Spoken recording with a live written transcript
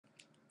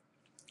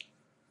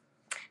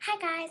Hi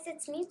guys,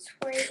 it's me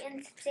Tori,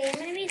 and today I'm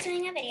going to be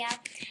doing a video,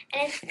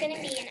 and it's going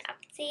to be an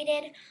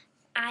updated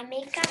eye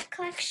makeup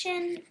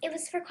collection. It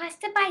was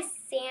requested by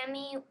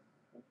sammywamful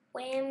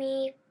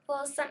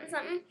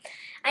something.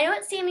 I know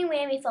it's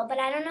sammywamful, but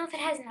I don't know if it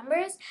has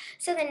numbers,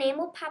 so the name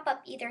will pop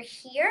up either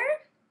here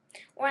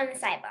or on the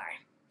sidebar.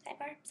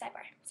 Sidebar's that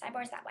way.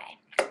 Sidebar's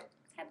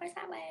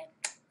that way.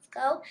 Let's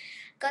go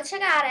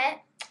check out it.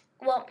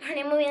 Well, her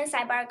name will be in the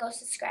sidebar. Go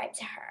subscribe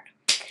to her.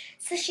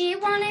 So she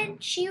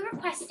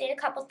requested a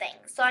couple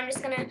things. So I'm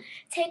just going to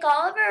take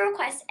all of her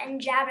requests and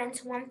jab it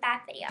into one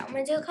fat video. I'm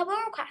going to do a couple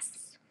of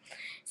requests.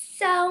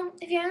 So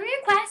if you have any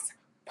requests,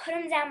 put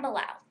them down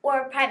below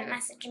or private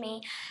message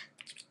me.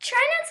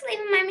 Try not to leave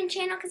them on my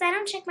channel because I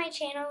don't check my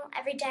channel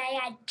every day.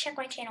 I check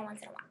my channel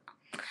once in a while.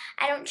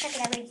 I don't check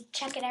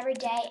it every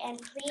day.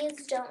 And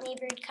please don't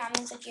leave rude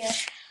comments if your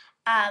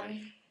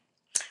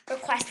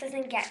request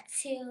doesn't get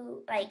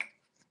to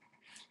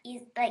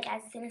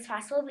as soon as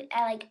possible,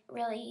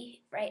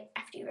 really right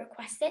after you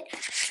request it,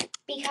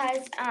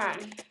 because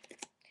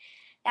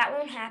that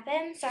won't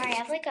happen. Sorry, I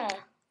have like a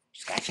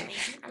scratch on my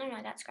hand. I don't know,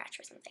 I got scratched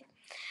or something.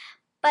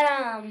 But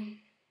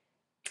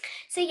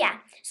so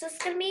yeah, so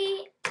it's gonna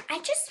be, I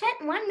just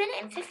spent 1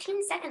 minute and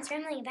 15 seconds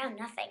rambling about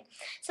nothing.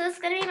 So it's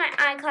gonna be my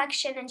eye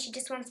collection, and she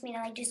just wants me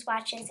to do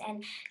swatches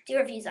and do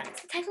reviews on it.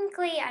 So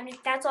technically,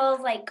 that's all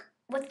of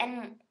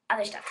and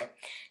other stuff too.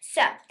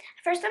 So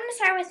first I'm gonna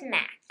start with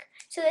MAC.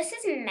 So this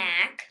is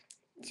MAC,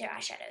 these are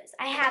eyeshadows.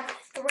 I have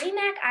 3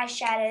 MAC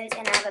eyeshadows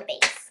and I have a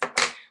base.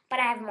 But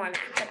I have more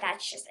MAC, but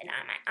that's just in my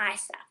eye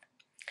stuff.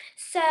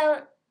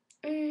 So,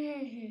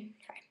 sorry.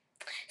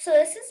 So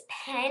this is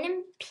Pen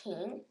and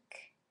Pink.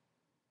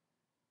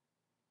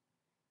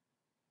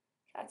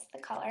 That's the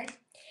color.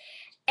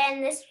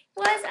 And this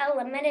was a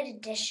limited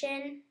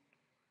edition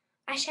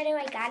eyeshadow.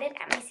 I got it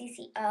at my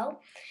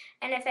CCO.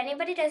 And if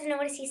anybody doesn't know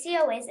what a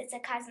CCO is, it's a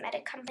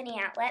cosmetic company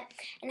outlet,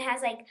 and it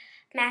has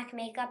MAC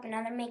makeup and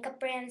other makeup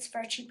brands for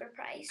a cheaper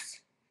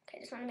price. Okay,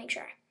 just want to make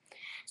sure.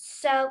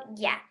 So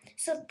yeah,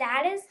 so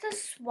that is the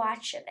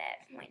swatch of it.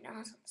 Wait, no,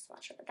 that's not the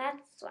swatch of it. That's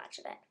the swatch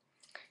of it.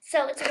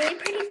 So it's a really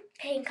pretty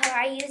pink color.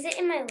 I use it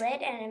in my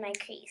lid and in my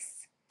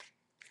crease.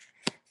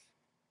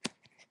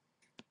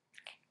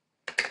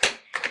 Okay.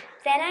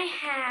 Then I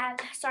have,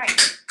 sorry.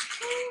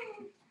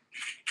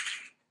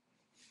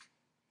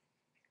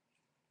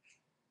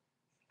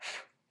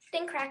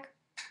 Didn't crack.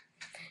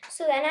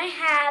 So then I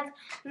have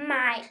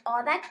my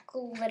All That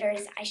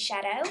Glitters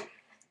eyeshadow.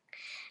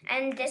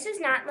 And this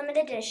is not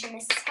limited edition.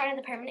 This is part of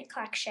the permanent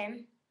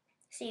collection.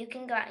 So you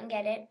can go out and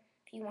get it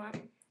if you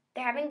want.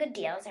 They're having good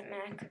deals at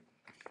MAC. I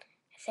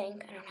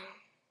think. I don't know.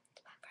 It's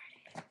Black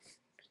Friday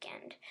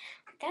weekend.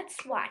 That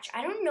swatch.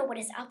 I don't know what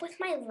is up with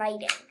my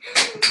lighting.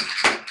 There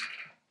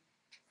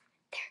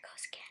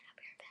goes again.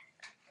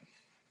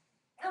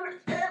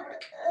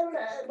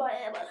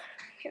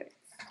 Here it is.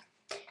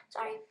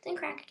 Sorry, didn't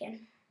crack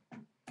again.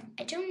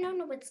 I don't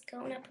know what's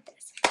going up with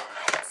this.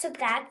 So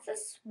that's the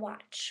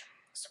swatch.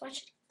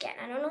 Swatch it again.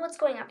 I don't know what's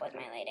going up with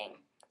my lighting.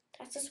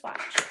 That's the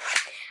swatch.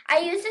 I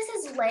use this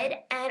as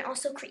lid and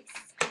also crease.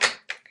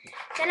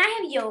 Then I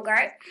have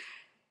Yogurt.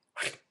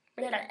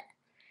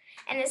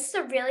 And this is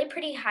a really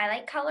pretty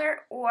highlight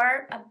color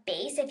or a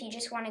base if you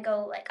just want to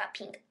go a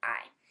pink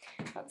eye.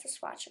 That's the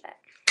swatch of it.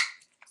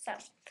 So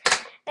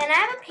then I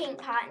have a paint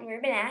pot in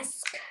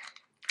Rubenesque.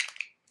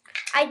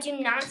 I do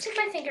not stick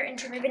my finger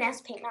into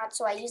Rubenesque paint pot,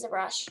 so I use a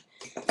brush.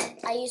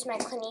 I use my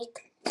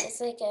Clinique. It's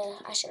like a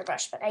eyeshadow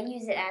brush, but I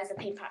use it as a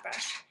paint pot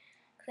brush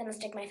because I don't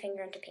stick my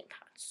finger into paint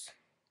pots.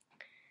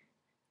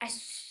 I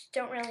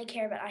don't really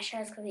care about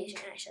eyeshadows because I use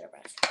an eyeshadow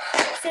brush.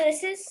 So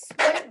this is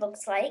what it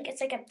looks like. It's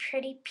like a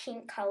pretty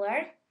pink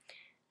color.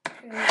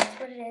 And that's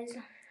what it is.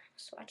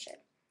 Swatch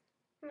it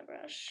on the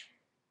brush.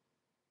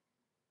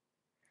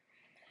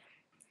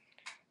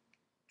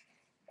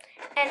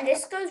 And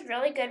this goes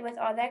really good with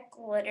All That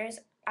Glitters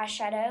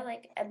eyeshadow,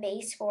 like a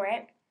base for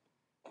it,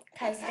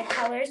 because the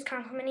colors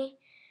complement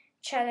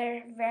each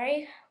other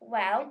very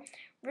well.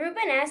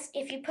 Rubenesque,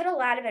 if you put a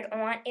lot of it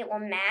on, it will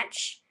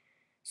match.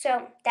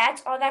 So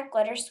that's All That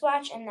Glitter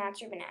swatch, and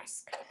that's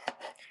Rubenesque.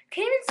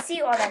 Can't even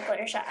see All That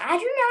Glitter swatch. I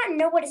do not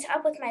know what is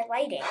up with my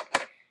lighting.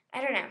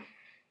 I don't know.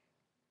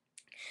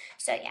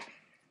 So yeah,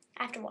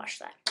 I have to wash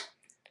that.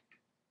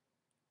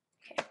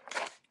 Okay.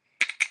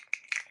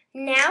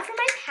 Now for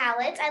my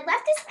palettes. I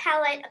left this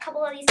palette, a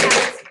couple of these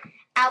palettes,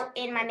 out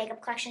in my makeup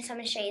collection, so I'm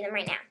going to show you them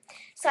right now.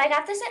 So I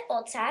got this at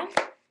Ulta.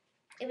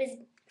 It was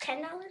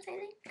 $10, I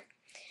think.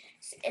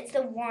 It's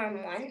the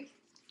warm one.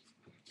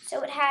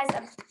 So it has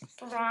a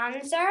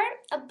bronzer,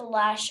 a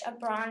blush, a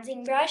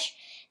bronzing brush,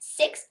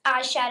 6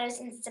 eyeshadows,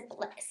 and 6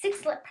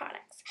 lip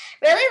products.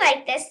 Really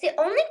like this. The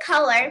only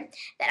color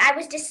that I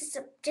was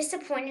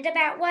disappointed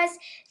about was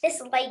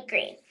this light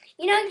green.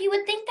 You know, you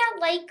would think that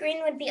light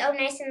green would be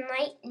nice and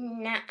light.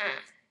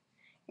 Nuh-uh.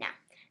 No.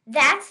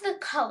 That's the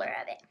color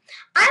of it.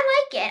 I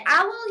like it.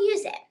 I will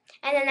use it.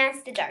 And then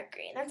that's the dark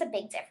green. That's a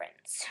big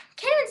difference.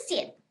 Can't even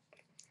see it.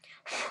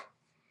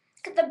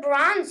 The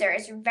bronzer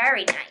is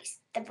very nice.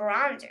 The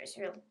bronzer is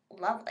real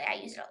lovely. I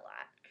use it a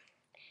lot.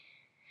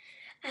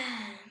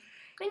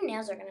 My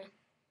nails are gonna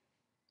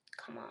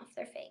come off.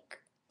 They're fake.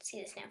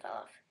 See, this nail fell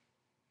off.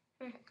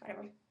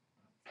 Whatever.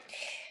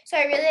 So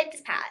I really like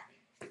this palette.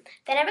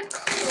 Then I have a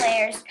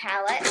Claire's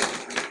palette.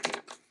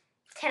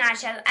 10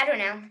 eyeshadows. I don't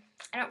know.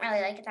 I don't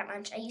really like it that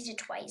much. I used it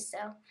twice,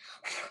 so.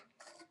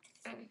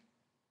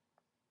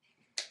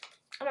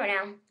 I don't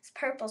know. This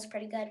purple's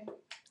pretty good.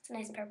 It's a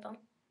nice purple.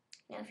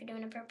 You know, if you're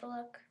doing a purple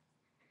look.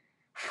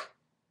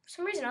 For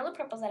some reason, all the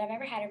purples that I've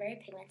ever had are very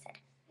pigmented.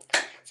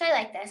 So I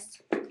like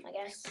this, I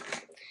guess.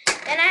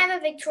 Then I have a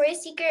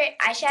Victoria's Secret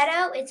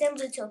eyeshadow. It's in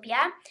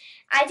Bluetopia.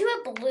 I do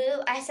a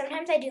blue.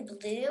 Sometimes I do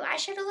blue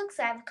eyeshadow looks.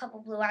 So I have a couple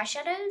blue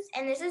eyeshadows,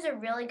 and this is a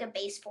really good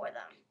base for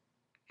them.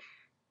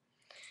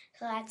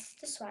 So that's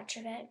the swatch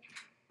of it.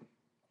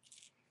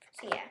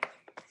 So yeah.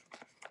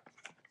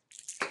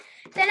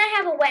 Then I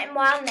have a Wet n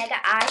Wild Mega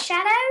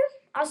eyeshadow.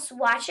 I'll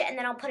swatch it and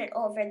then I'll put it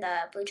over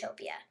the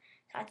Bluetopia.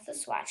 That's the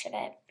swatch of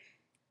it.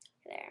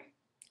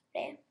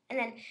 There. And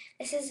then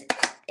this is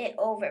it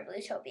over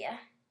Bluetopia.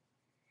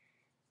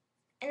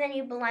 And then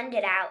you blend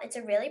it out. It's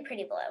a really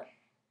pretty blue.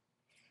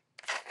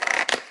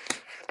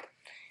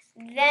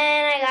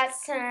 Then I got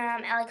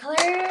some LA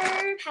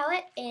Color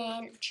palette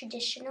in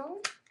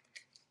Traditional.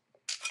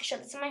 I showed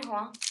this in my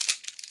haul.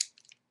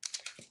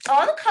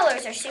 All the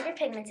colors are super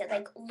pigmented.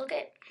 Like, look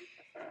at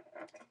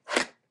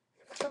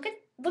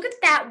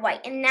that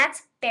white, and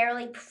that's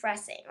barely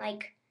pressing.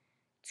 Like,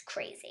 it's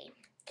crazy.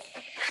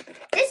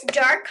 This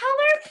dark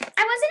color,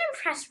 I wasn't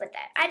impressed with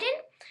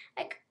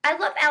it. I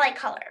love LA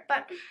Color,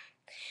 but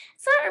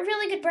it's not a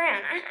really good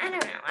brown. I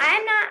don't know.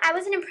 I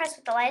wasn't impressed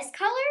with the lightest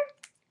color,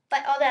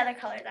 but all the other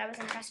colors I was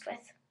impressed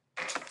with.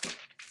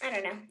 I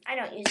don't know. I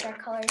don't use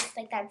dark colors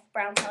like that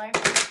brown color.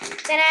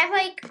 Then I have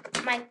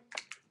like my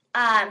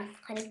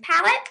Clinique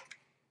palette.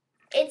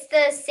 It's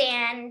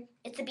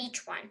the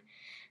beach one.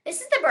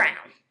 This is the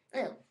brown.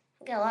 Ooh,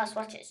 I got a lot of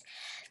swatches.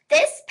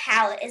 This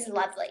palette is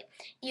lovely.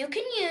 You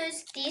can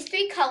use these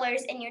 3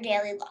 colors in your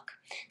daily look.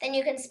 Then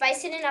you can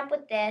spice it up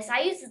with this.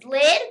 I use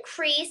lid,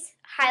 crease,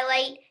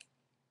 highlight,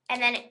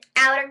 and then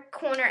outer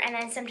corner, and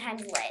then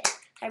sometimes lid.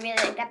 I really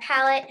like that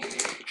palette.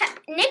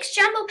 NYX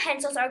Jumbo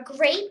pencils are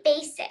great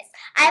bases.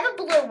 I have a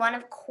blue one,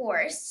 of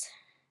course.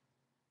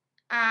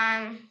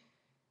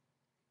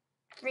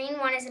 Green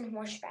one is in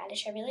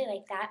horseradish. I really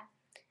like that.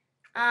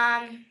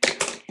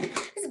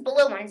 This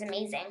blue one is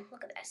amazing.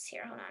 Look at this.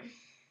 Here, hold on.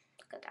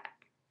 Look at that.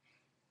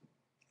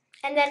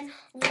 And then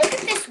look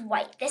at this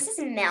white. This is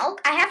milk.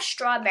 I have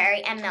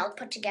strawberry and milk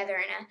put together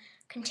in a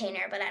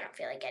container, but I don't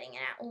feel like getting it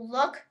out.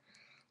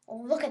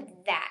 Look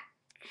at that.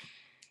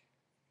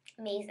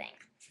 Amazing.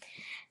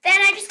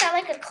 Then I just got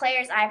like a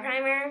Claire's eye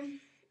primer.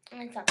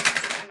 It's not the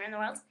best primer in the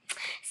world.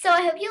 So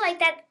I hope you like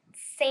that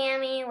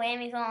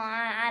sammywamful,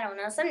 I don't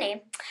know, some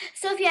name.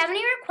 So if you have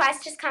any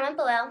requests, just comment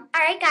below.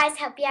 Alright guys,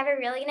 hope you have a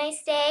really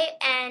nice day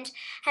and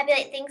happy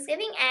late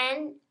Thanksgiving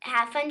and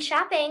have fun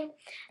shopping.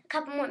 A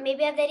couple more,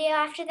 maybe a video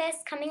after this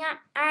coming up.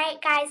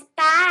 Alright guys,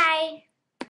 bye!